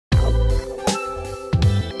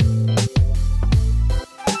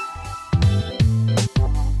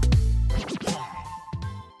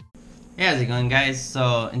Hey, how's it going, guys?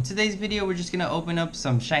 So in today's video we're just gonna open up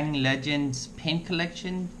some Shining Legends pin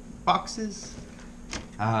collection boxes.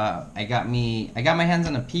 I got my hands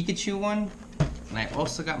on a Pikachu one, and I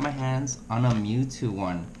also got my hands on a Mewtwo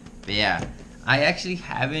one. But yeah, I actually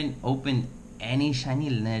haven't opened any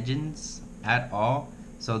Shining Legends at all.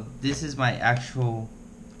 So this is my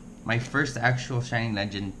first actual Shining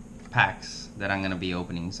Legend packs that I'm gonna be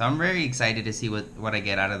opening. So I'm very excited to see what I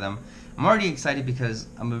get out of them. I'm already excited because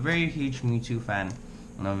I'm a very huge Mewtwo fan,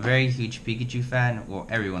 and I'm a very huge Pikachu fan. Well,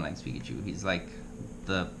 everyone likes Pikachu. He's like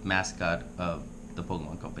the mascot of the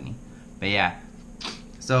Pokemon Company. But yeah,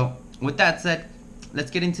 so with that said,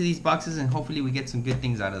 let's get into these boxes and hopefully we get some good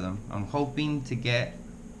things out of them. I'm hoping to get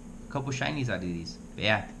a couple shinies out of these. But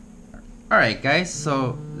yeah. Alright guys,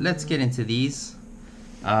 so let's get into these.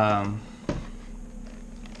 I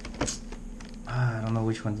don't know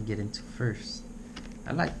which one to get into first.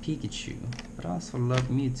 I like Pikachu, but I also love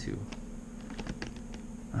Mewtwo.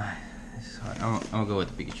 It's hard. I'm gonna go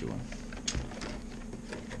with the Pikachu one.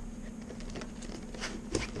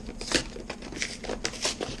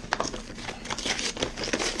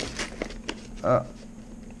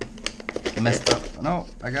 I messed up. No,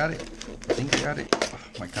 I got it. I think I got it. Oh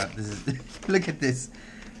my god, this is... Look at this.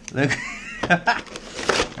 Look.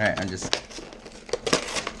 Alright, I'm just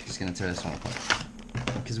gonna tear this one apart.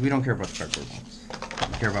 Because we don't care about the cardboard ones.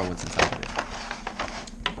 We care about what's inside of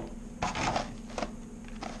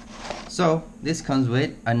it. So, this comes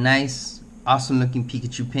with a nice, awesome looking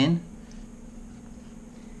Pikachu pin.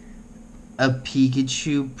 A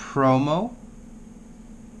Pikachu promo,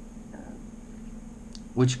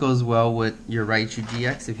 which goes well with your Raichu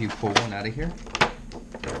GX if you pull one out of here.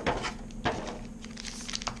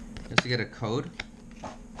 Just to get a code.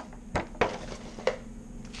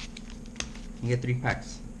 You get 3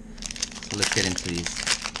 packs. So let's get into these.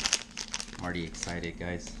 I'm already excited,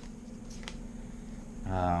 guys.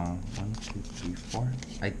 1, 2, 3, 4.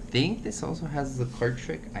 I think this also has the card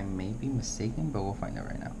trick. I may be mistaken, but we'll find out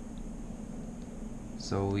right now.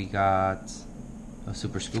 So we got a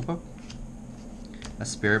Super Scoop Up, a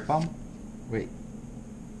Spirit Bomb. Wait.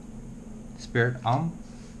 Spirit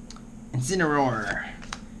Incineroar,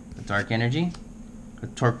 a Dark Energy, a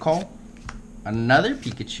Torkoal, another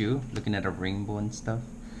Pikachu, looking at a rainbow and stuff.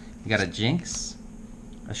 We got a Jinx,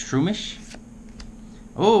 a Shroomish.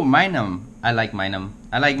 Oh, Minun. I like Minun.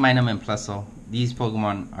 I like Minun and Plusle. These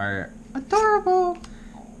Pokemon are adorable.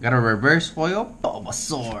 Got a Reverse Foil,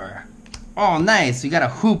 Bulbasaur. Oh, nice. We got a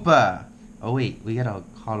Hoopa. Oh wait, we got a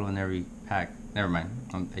holo in every pack. Never mind.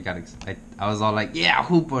 I was all like, yeah,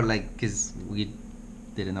 Hoopa, like, cause we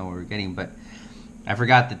didn't know what we were getting, but I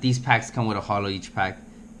forgot that these packs come with a holo each pack.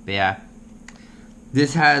 But yeah.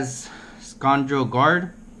 This has Scandro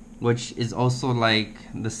Guard, which is also like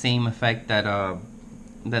the same effect that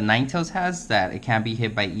the Ninetales has, that it can't be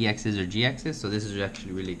hit by EXs or GXs, so this is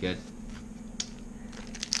actually really good.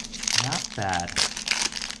 Not bad.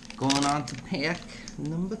 Going on to pack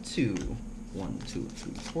number 2. 1, 2,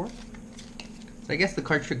 3, 4. So I guess the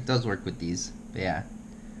card trick does work with these, but yeah.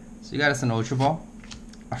 So you got us an Ultra Ball,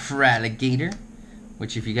 a Feraligatr,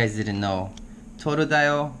 which if you guys didn't know,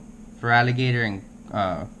 Totodile, Feraligatr, and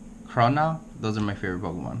Chrono, those are my favorite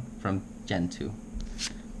Pokemon from Gen 2.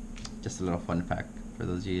 Just a little fun fact for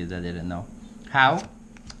those of you that didn't know. How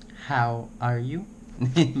are you?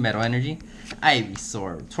 Metal Energy,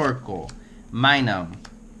 Ivysaur, Torkoal, Minun,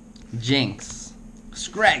 Jinx,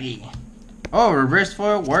 Scraggy. Oh, Reverse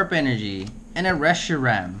Foil, Warp Energy, and a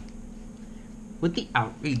Reshiram with the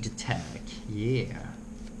Outrage attack. Yeah.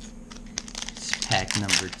 It's pack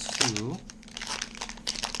number 2.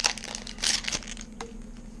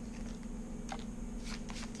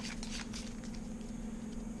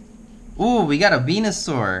 Ooh, we got a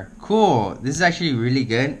Venusaur. Cool. This is actually really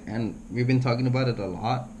good, and we've been talking about it a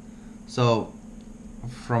lot. So,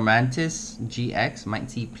 Fromantis GX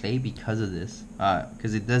might see play because of this.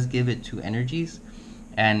 Because it does give it 2 energies,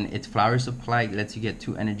 and its Flower Supply lets you get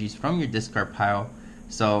 2 energies from your discard pile.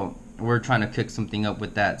 So, we're trying to cook something up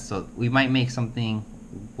with that. So, we might make something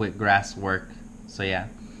with grass work. So, yeah.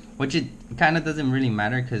 Which it kind of doesn't really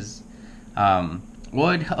matter because...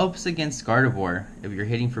 well, it helps against Gardevoir if you're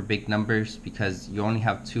hitting for big numbers because you only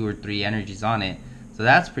have 2 or 3 energies on it. So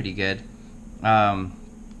that's pretty good. I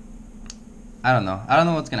don't know. I don't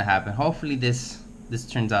know what's gonna happen. Hopefully this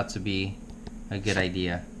turns out to be a good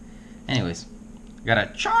idea. Anyways, got a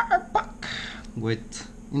Charbuck with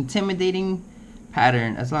Intimidating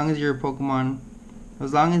Pattern. As long as your Pokemon,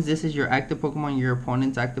 as long as this is your active Pokemon, your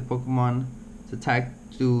opponent's active Pokemon, to attack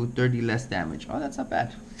do 30 less damage. Oh, that's not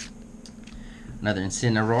bad. Another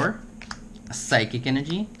Incineroar, a Psychic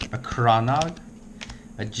Energy, a Chronog,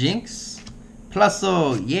 a Jinx,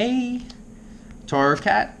 Plusso, yay,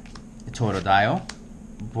 Torcat, Totodile,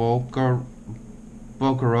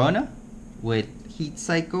 Volcarona with Heat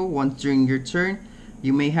Cycle. Once during your turn,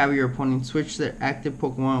 you may have your opponent switch their active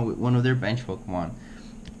Pokemon with one of their bench Pokemon.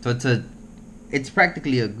 So it's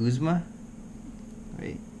practically a Guzma.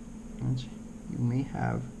 Wait, you may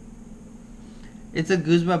have. It's a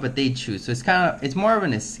Guzma, but they choose. So it's more of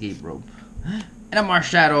an escape rope. And a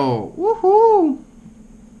Marshadow. Woohoo!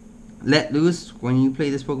 Let loose. When you play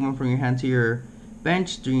this Pokemon from your hand to your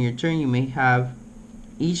bench during your turn, you may have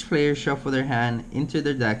each player shuffle their hand into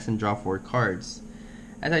their decks and draw 4 cards.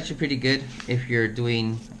 That's actually pretty good if you're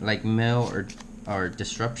doing like mill or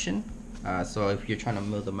disruption. So if you're trying to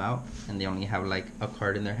mill them out and they only have like a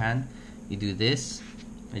card in their hand, you do this.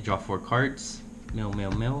 They draw 4 cards. Mill.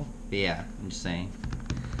 But yeah, I'm just saying.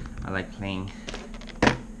 I like playing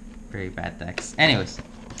very bad decks. Anyways,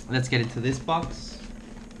 let's get into this box.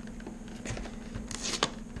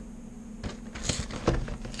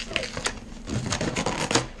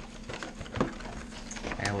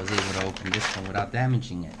 I was able to open this one without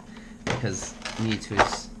damaging it because Mewtwo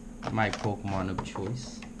is my Pokemon of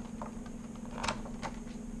choice.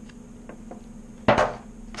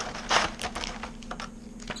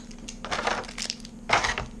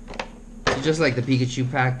 So just like the Pikachu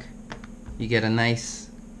pack, you get a nice,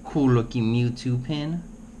 cool looking Mewtwo pin.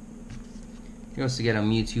 You also get a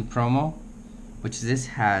Mewtwo promo, which this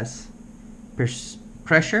has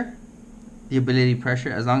pressure, the ability pressure.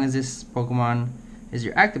 As long as this Pokemon is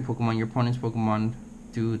your active Pokemon, your opponent's Pokemon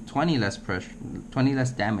do 20 less pressure, 20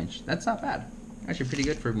 less damage. That's not bad. Actually pretty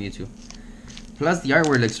good for Mewtwo. Plus the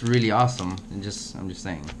artwork looks really awesome. I'm just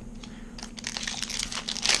saying.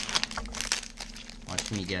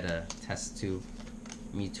 Watch me get a test tube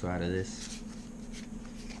Mewtwo out of this.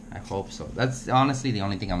 I hope so. That's honestly the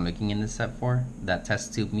only thing I'm looking in this set for. That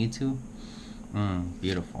test tube Mewtwo.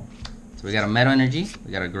 Beautiful. So we got a Metal Energy,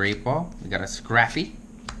 we got a Great Ball, we got a Scrappy,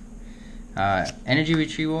 Energy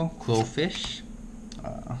Retrieval, Quillfish,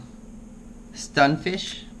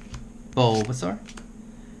 Stunfish, Bulbasaur,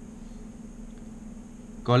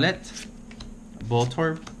 Golett,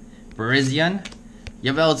 Voltorb, Virizion,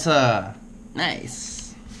 Yveltal.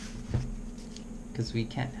 Nice. Because we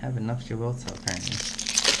can't have enough Yveltal apparently.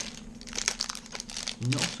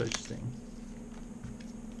 No such thing.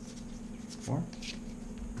 4.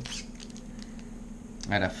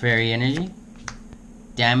 Got a Fairy Energy,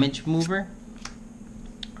 Damage Mover,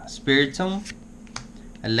 Spiritomb,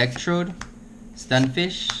 Electrode,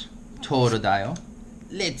 Stunfish, Totodile,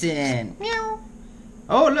 Litten, meow.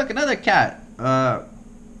 Oh look, another cat.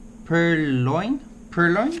 Purloin,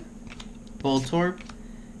 Voltorb,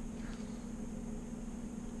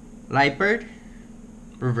 Liepard,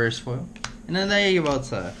 Reverse Foil, and then there you go.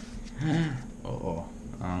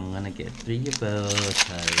 I'm gonna get 3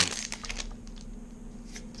 Yveltals.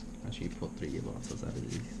 Actually, pull 3 Yveltals out of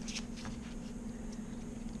these.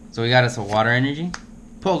 So we got us a Water Energy,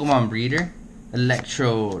 Pokemon Breeder,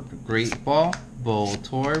 Electrode, Great Ball,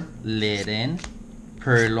 Voltorb, Litten,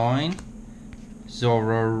 Purloin,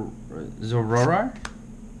 Zorora,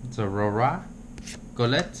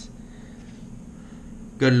 Golett,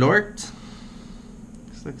 Galort.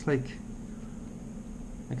 This looks like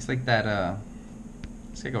that.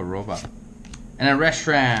 Looks like a robot. And a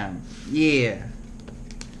Reshiram. Yeah.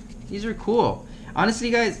 These are cool.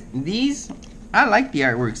 Honestly, guys, I like the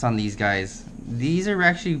artworks on these guys. These are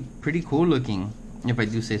actually pretty cool looking, if I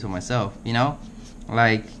do say so myself, you know?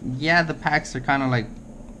 Like, yeah, the packs are kind of like,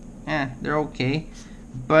 they're okay.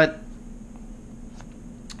 But,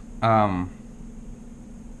 the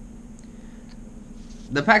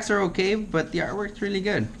packs are okay, but the artwork's really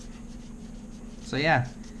good. So, yeah.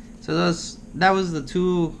 So, that was the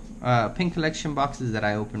 2 pin collection boxes that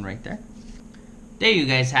I opened right there. There you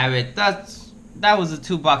guys have it. That was the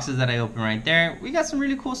 2 boxes that I opened right there. We got some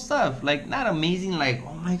really cool stuff. Like, not amazing, like,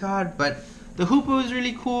 oh my god, but the Hoopa is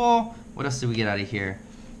really cool. What else did we get out of here?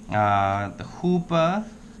 The Hoopa,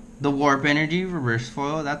 the Warp Energy, Reverse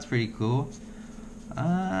Foil. That's pretty cool.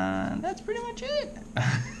 That's pretty much it.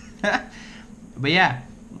 But yeah.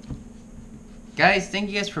 Guys, thank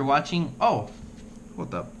you guys for watching. Oh,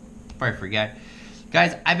 hold up. Before I forget.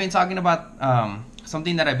 Guys, I've been talking about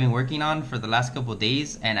something that I've been working on for the last couple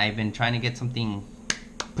days, and I've been trying to get something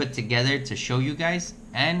put together to show you guys,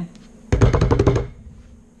 and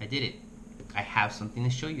I did it. I have something to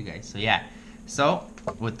show you guys. So yeah. So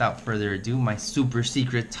without further ado, my super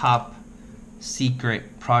secret, top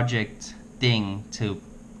secret project thing to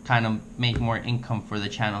kind of make more income for the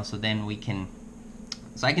channel, so then I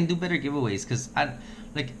can do better giveaways, because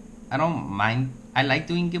don't mind. I like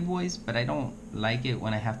doing giveaways, but I don't like it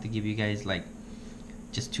when I have to give you guys like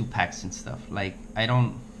just 2 packs and stuff. Like I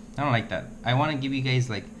don't like that. I want to give you guys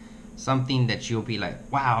like something that you'll be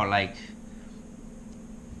like, wow, like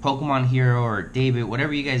PokemonHero or David,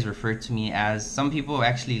 whatever you guys refer to me as. Some people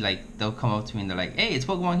actually like, they'll come up to me and they're like, hey, it's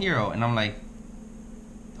PokemonHero, and I'm like,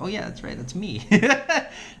 oh yeah, that's right, that's me.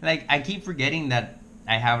 Like I keep forgetting that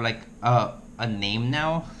I have like a name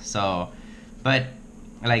now. So, but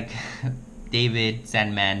like David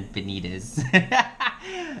Sandman Benitez.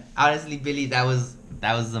 Honestly, Billy, that was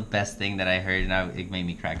the best thing that I heard, and it made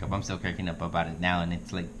me crack up. I'm still cracking up about it now, and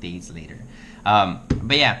it's like days later.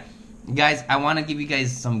 But yeah, guys, I want to give you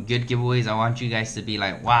guys some good giveaways. I want you guys to be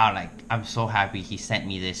like, wow, like I'm so happy he sent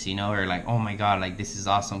me this, you know, or like, oh my god, like this is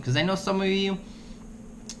awesome. Because I know some of you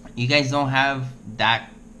guys don't have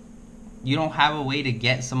that. You don't have a way to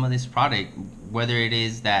get some of this product, whether it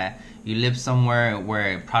is that you live somewhere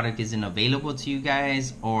where product isn't available to you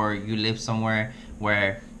guys, or you live somewhere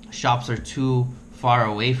where shops are too far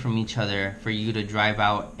away from each other for you to drive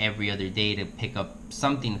out every other day to pick up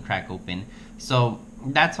something to crack open. So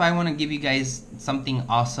that's why I want to give you guys something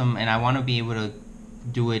awesome, and I want to be able to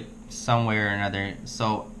do it some way or another.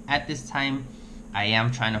 So at this time, I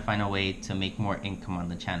am trying to find a way to make more income on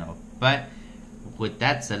the channel. But with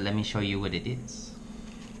that said, let me show you what it is.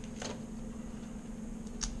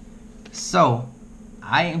 So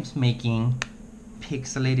I am making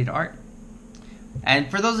pixelated art.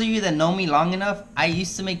 And for those of you that know me long enough, I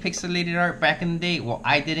used to make pixelated art back in the day. Well,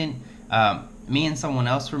 I didn't. Me and someone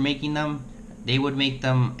else were making them. They would make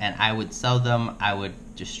them and I would sell them. I would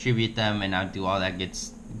distribute them and I'd do all that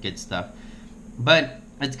good stuff. But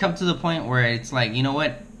it's come to the point where it's like, you know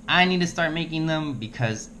what? I need to start making them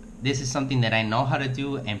because this is something that I know how to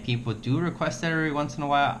do, and people do request it every once in a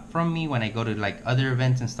while from me when I go to like other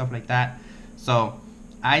events and stuff like that. So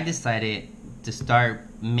I decided to start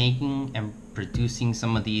making and producing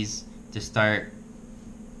some of these to start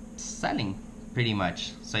selling pretty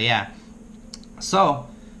much. So yeah, so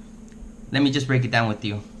let me just break it down with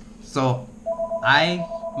you. So I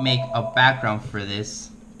make a background for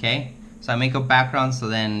this, okay? So I make a background so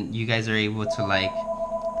then you guys are able to like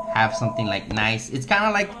have something like nice. It's kind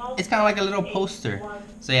of like a little poster.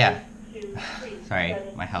 So yeah. Sorry,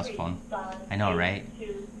 my house phone. I know, right?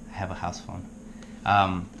 I have a house phone.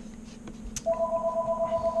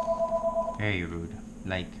 Very rude.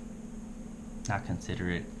 Like, not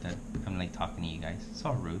considerate that I'm like talking to you guys.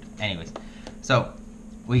 So rude. Anyways, so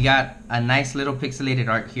we got a nice little pixelated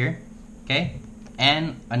art here, okay?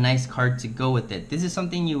 And a nice card to go with it. This is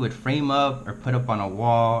something you would frame up or put up on a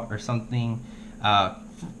wall or something.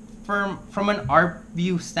 From an art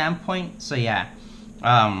view standpoint. So yeah,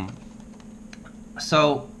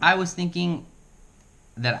 so I was thinking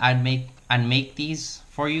that I'd make these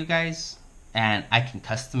for you guys, and I can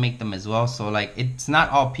custom make them as well. So like, it's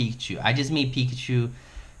not all Pikachu. I just made Pikachu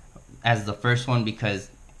as the first one because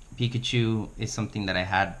Pikachu is something that I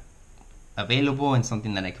had available and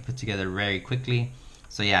something that I could put together very quickly.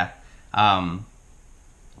 So yeah, I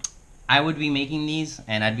would be making these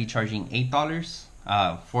and I'd be charging $8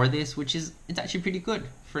 for this, which is, it's actually pretty good.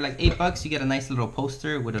 For like $8 you get a nice little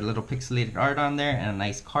poster with a little pixelated art on there and a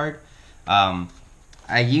nice card.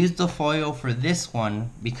 I used the foil for this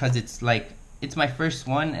one because it's like, it's my first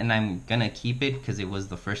one and I'm gonna keep it because it was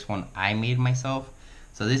the first one I made myself.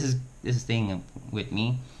 So this is staying with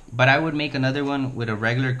me. But I would make another one with a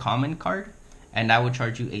regular common card and I would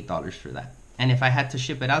charge you $8 for that. And if I had to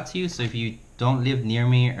ship it out to you, so if you don't live near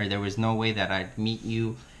me or there was no way that I'd meet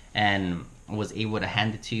you and was able to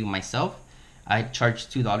hand it to you myself, I'd charge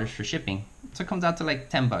 $2 for shipping. So it comes out to like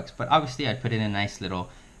 $10. But obviously I'd put it in a nice little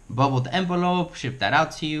bubbled envelope, ship that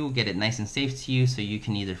out to you, get it nice and safe to you so you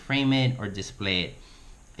can either frame it or display it.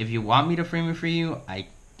 If you want me to frame it for you, I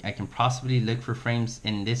can possibly look for frames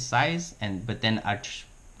in this size, but then I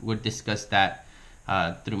would discuss that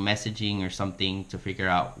through messaging or something to figure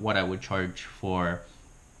out what I would charge for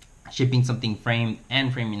shipping something framed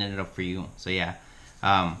and framing it up for you. So yeah,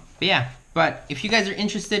 but if you guys are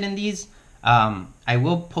interested in these, I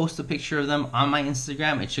will post a picture of them on my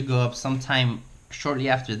Instagram. It should go up sometime shortly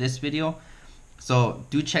after this video, so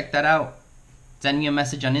do check that out. Send me a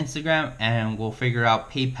message on Instagram and we'll figure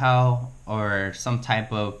out PayPal or some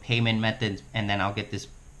type of payment method, and then I'll get this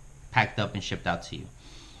packed up and shipped out to you.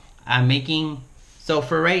 So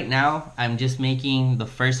for right now, I'm just making the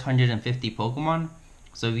first 150 Pokemon.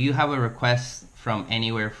 So if you have a request from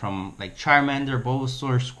anywhere from like Charmander,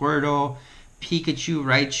 Bulbasaur, Squirtle, Pikachu,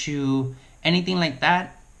 Raichu, anything like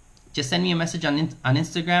that, just send me a message on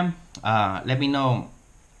Instagram. Let me know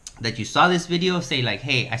that you saw this video. Say like,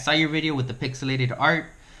 hey, I saw your video with the pixelated art.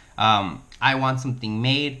 I want something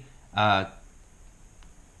made.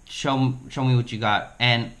 Show me what you got.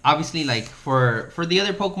 And obviously, like for the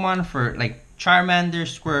other Pokemon, for like Charmander,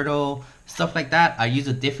 Squirtle, stuff like that, I use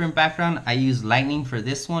a different background. I use lightning for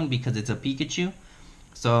this one because it's a Pikachu.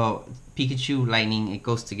 So Pikachu, lightning, it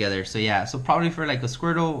goes together. So yeah, so probably for like a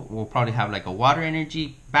Squirtle, we'll probably have like a water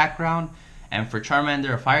energy background, and for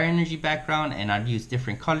Charmander, a fire energy background, and I'd use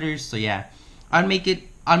different colors. So yeah, I'll make it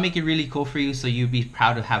really cool for you, so you'd be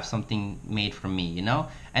proud to have something made from me, you know.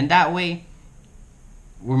 And that way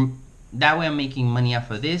I'm making money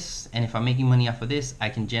off of this, and if I'm making money off of this, I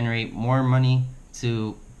can generate more money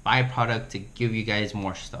to buy product to give you guys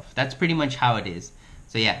more stuff. That's pretty much how it is.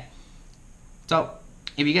 So yeah, so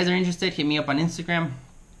if you guys are interested, hit me up on Instagram.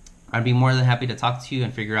 I'd be more than happy to talk to you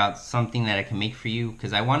and figure out something that I can make for you,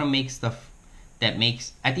 because I want to make stuff that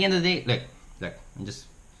makes, at the end of the day, look,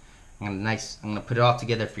 I'm gonna put it all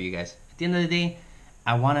together for you guys. At the end of the day,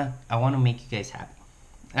 I wanna make you guys happy.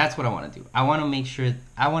 That's what I want to do. I want to make sure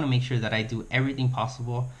that I do everything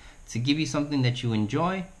possible to give you something that you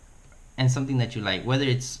enjoy and something that you like. Whether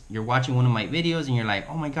it's you're watching one of my videos and you're like,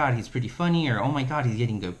 oh my god, he's pretty funny, or oh my god, he's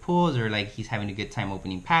getting good pulls, or like he's having a good time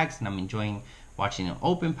opening packs and I'm enjoying watching him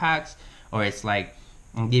open packs, or it's like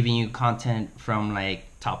I'm giving you content from like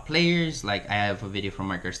top players. Like I have a video from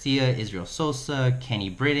Mark Garcia, Israel Sosa, Kenny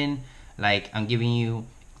Britton. Like I'm giving you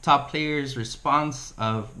top players' response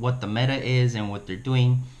of what the meta is and what they're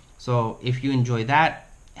doing. So if you enjoy that,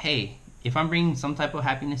 hey, if I'm bringing some type of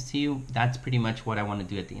happiness to you, that's pretty much what I want to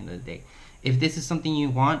do at the end of the day. If this is something you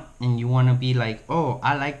want and you want to be like, oh,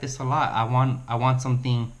 I like this a lot, I want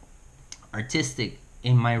something artistic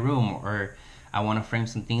in my room, or I want to frame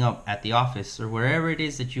something up at the office, or wherever it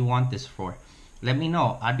is that you want this for, let me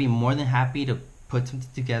know. I'd be more than happy to put something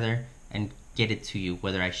together and get it to you,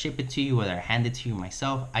 whether I ship it to you, whether I hand it to you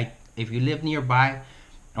myself. If you live nearby,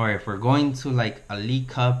 or if we're going to like a league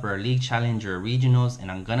cup or a league challenge or regionals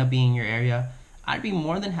and I'm gonna be in your area, I'd be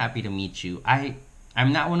more than happy to meet you. I'm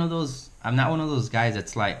not one of those guys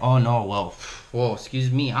that's like, oh no, well, whoa,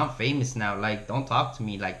 excuse me, I'm famous now, like don't talk to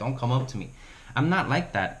me, like don't come up to me. I'm not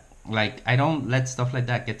like that. Like I don't let stuff like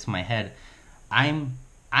that get to my head. I'm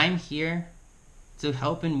here to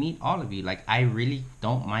help and meet all of you. Like I really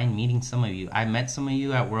don't mind meeting some of you. I met some of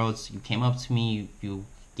you at Worlds. You came up to me, you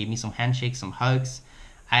gave me some handshakes, some hugs.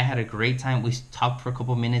 I had a great time. We talked for a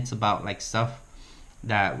couple minutes about like stuff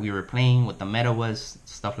that we were playing, what the meta was,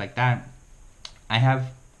 stuff like that.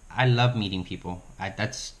 I love meeting people.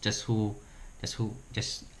 That's just who I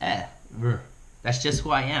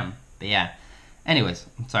am. But yeah, anyways,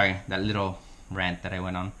 I'm sorry, that little rant that I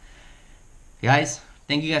went on. Guys,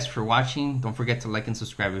 thank you guys for watching. Don't forget to like and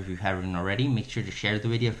subscribe if you haven't already. Make sure to share the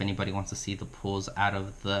video if anybody wants to see the pulls out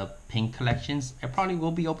of the pink collections. I probably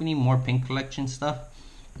will be opening more pink collection stuff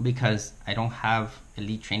because I don't have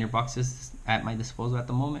elite trainer boxes at my disposal at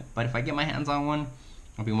the moment. But if I get my hands on one,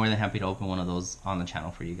 I'll be more than happy to open one of those on the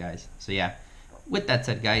channel for you guys. So yeah, with that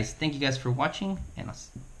said, guys, thank you guys for watching, and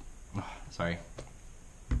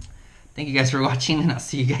Thank you guys for watching, and I'll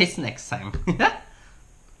see you guys next time.